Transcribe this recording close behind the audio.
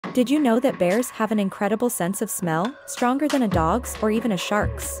Did you know that bears have an incredible sense of smell, stronger than a dog's or even a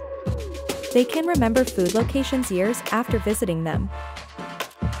shark's? They can remember food locations years after visiting them.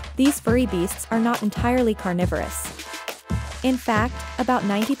 These furry beasts are not entirely carnivorous. In fact, about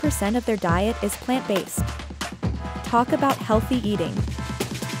 90% of their diet is plant-based. Talk about healthy eating.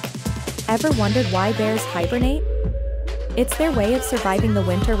 Ever wondered why bears hibernate? It's their way of surviving the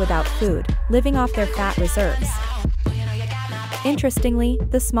winter without food, living off their fat reserves. Interestingly,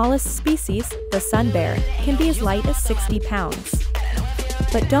 the smallest species, the sun bear, can be as light as 60 pounds.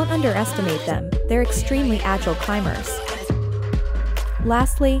 But don't underestimate them, they're extremely agile climbers.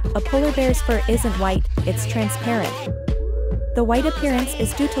 Lastly, a polar bear's fur isn't white, it's transparent. The white appearance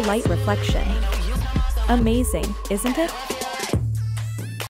is due to light reflection. Amazing, isn't it?